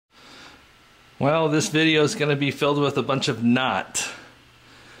Well, this video is going to be filled with a bunch of not.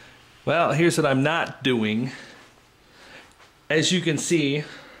 Well, here's what I'm not doing. As you can see,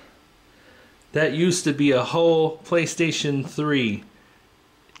 that used to be a whole PlayStation 3.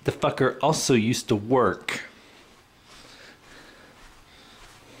 The fucker also used to work.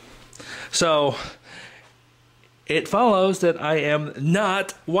 So, it follows that I am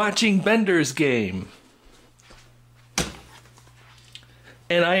not watching Bender's game.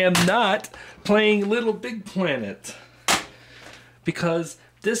 And I am not playing Little Big Planet. Because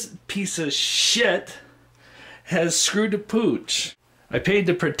this piece of shit has screwed a pooch. I paid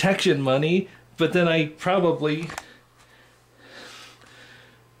the protection money, but then I probably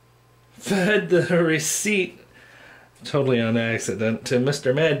fed the receipt, totally on accident, to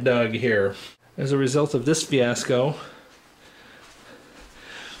Mr. Mad Dog here. As a result of this fiasco,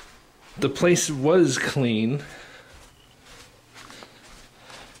 the place was clean,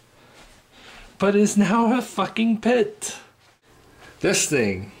 but is now a fucking pit. This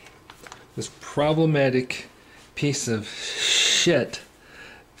thing, this problematic piece of shit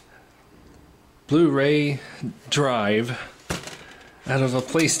Blu-ray drive out of a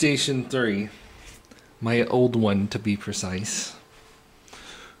PlayStation 3, my old one to be precise.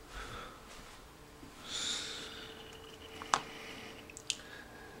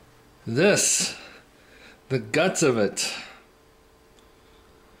 This, the guts of it.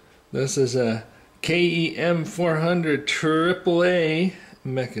 This is a KEM 400 AAA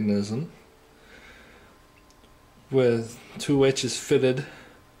mechanism with 2 edges fitted,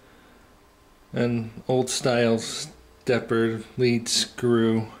 an old style stepper lead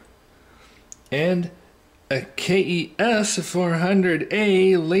screw, and a KES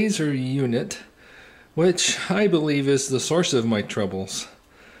 400A laser unit, which I believe is the source of my troubles.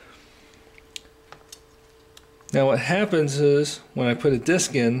 Now what happens is, when I put a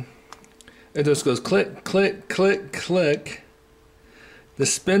disc in, it just goes click, click, click, click. The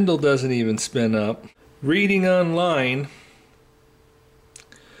spindle doesn't even spin up. Reading online,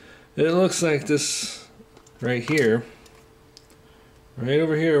 it looks like this right here, right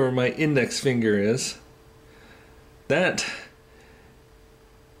over here where my index finger is. That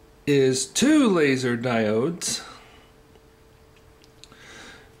is 2 laser diodes,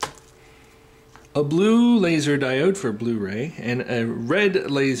 a blue laser diode for Blu-ray, and a red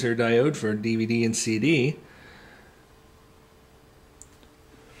laser diode for DVD and CD.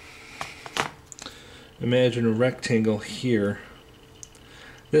 Imagine a rectangle here.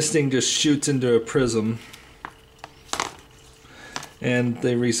 This thing just shoots into a prism, and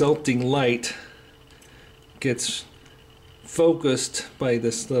the resulting light gets focused by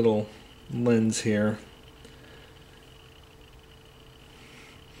this little lens here.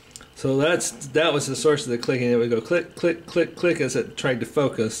 So that was the source of the clicking. It would go click, click, click, click as it tried to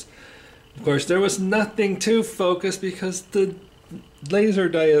focus. Of course, there was nothing to focus because the laser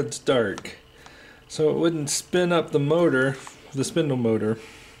diode's dark, so it wouldn't spin up the motor, the spindle motor.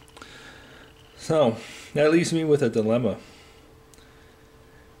 So that leaves me with a dilemma.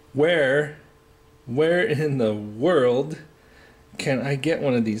 Where in the world can I get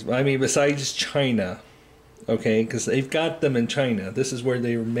one of these? I mean, besides China. Okay, because they've got them in China. This is where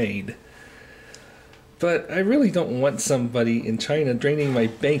they were made. But I really don't want somebody in China draining my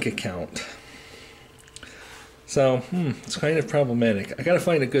bank account. So, it's kind of problematic. I gotta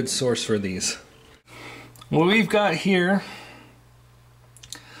find a good source for these. Well, we've got here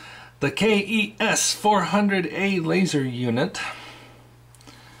the KES 400A laser unit.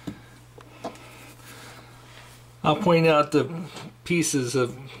 I'll point out the pieces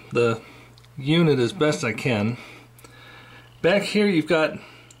of the unit as best I can. Back here you've got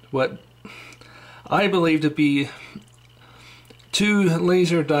what I believe to be 2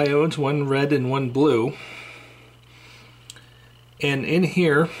 laser diodes, one red and one blue. And in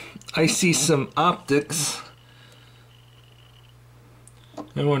here I see some optics.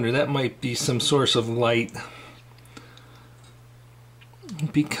 I wonder, that might be some source of light,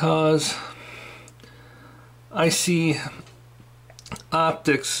 because I see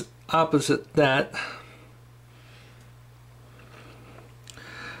optics opposite that.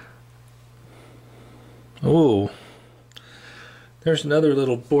 Oh, there's another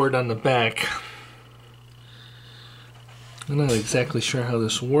little board on the back. I'm not exactly sure how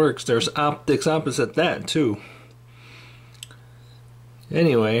this works. There's optics opposite that too.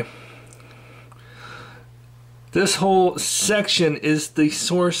 Anyway, this whole section is the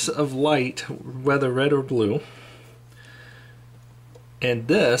source of light, whether red or blue. And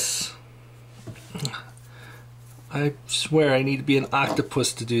this, I swear I need to be an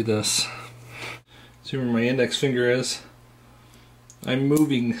octopus to do this. See where my index finger is? I'm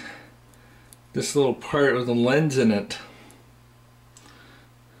moving this little part with the lens in it.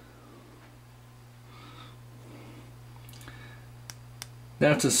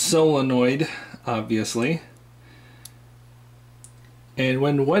 That's a solenoid, obviously. And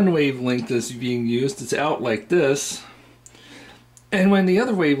when one wavelength is being used, it's out like this. And when the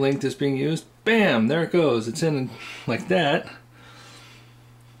other wavelength is being used, bam, there it goes. It's in like that.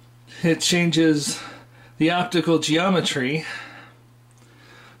 It changes the optical geometry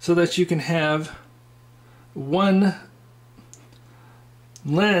so that you can have one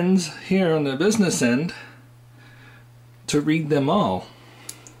lens here on the business end to read them all.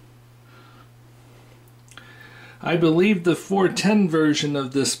 I believe the 410 version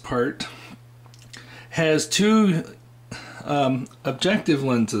of this part has two objective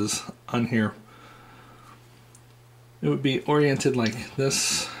lenses on here. It would be oriented like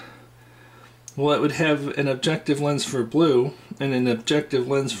this. Well, it would have an objective lens for blue and an objective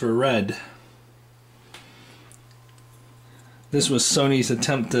lens for red. This was Sony's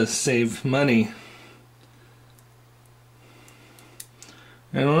attempt to save money.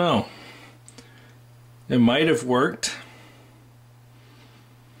 I don't know. It might have worked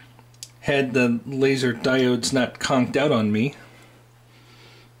had the laser diodes not conked out on me.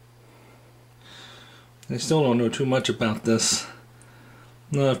 I still don't know too much about this.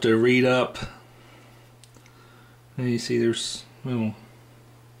 I'll have to read up. And you see there's little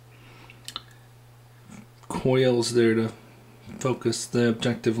coils there to focus the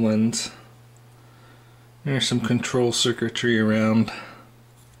objective lens. There's some control circuitry around.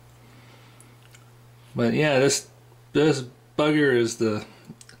 But yeah, this bugger is the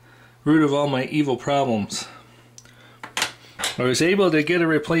root of all my evil problems. I was able to get a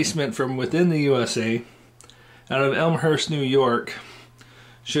replacement from within the USA, out of Elmhurst, New York.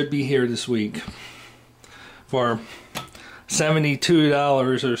 Should be here this week for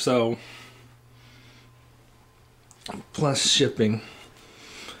 $72 or so, plus shipping.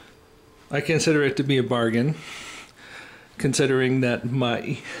 I consider it to be a bargain, considering that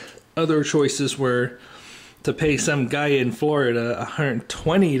my other choices were to pay some guy in Florida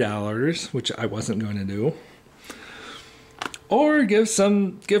 $120, which I wasn't going to do, or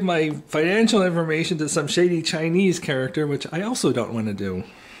give my financial information to some shady Chinese character, which I also don't want to do.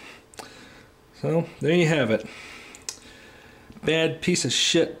 So there you have it. Bad piece of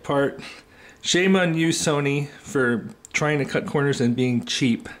shit part. Shame on you, Sony, for trying to cut corners and being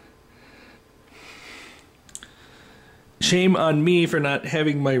cheap. Shame on me for not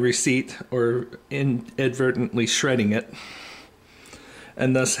having my receipt or inadvertently shredding it,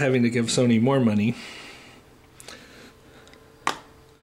 and thus having to give Sony more money.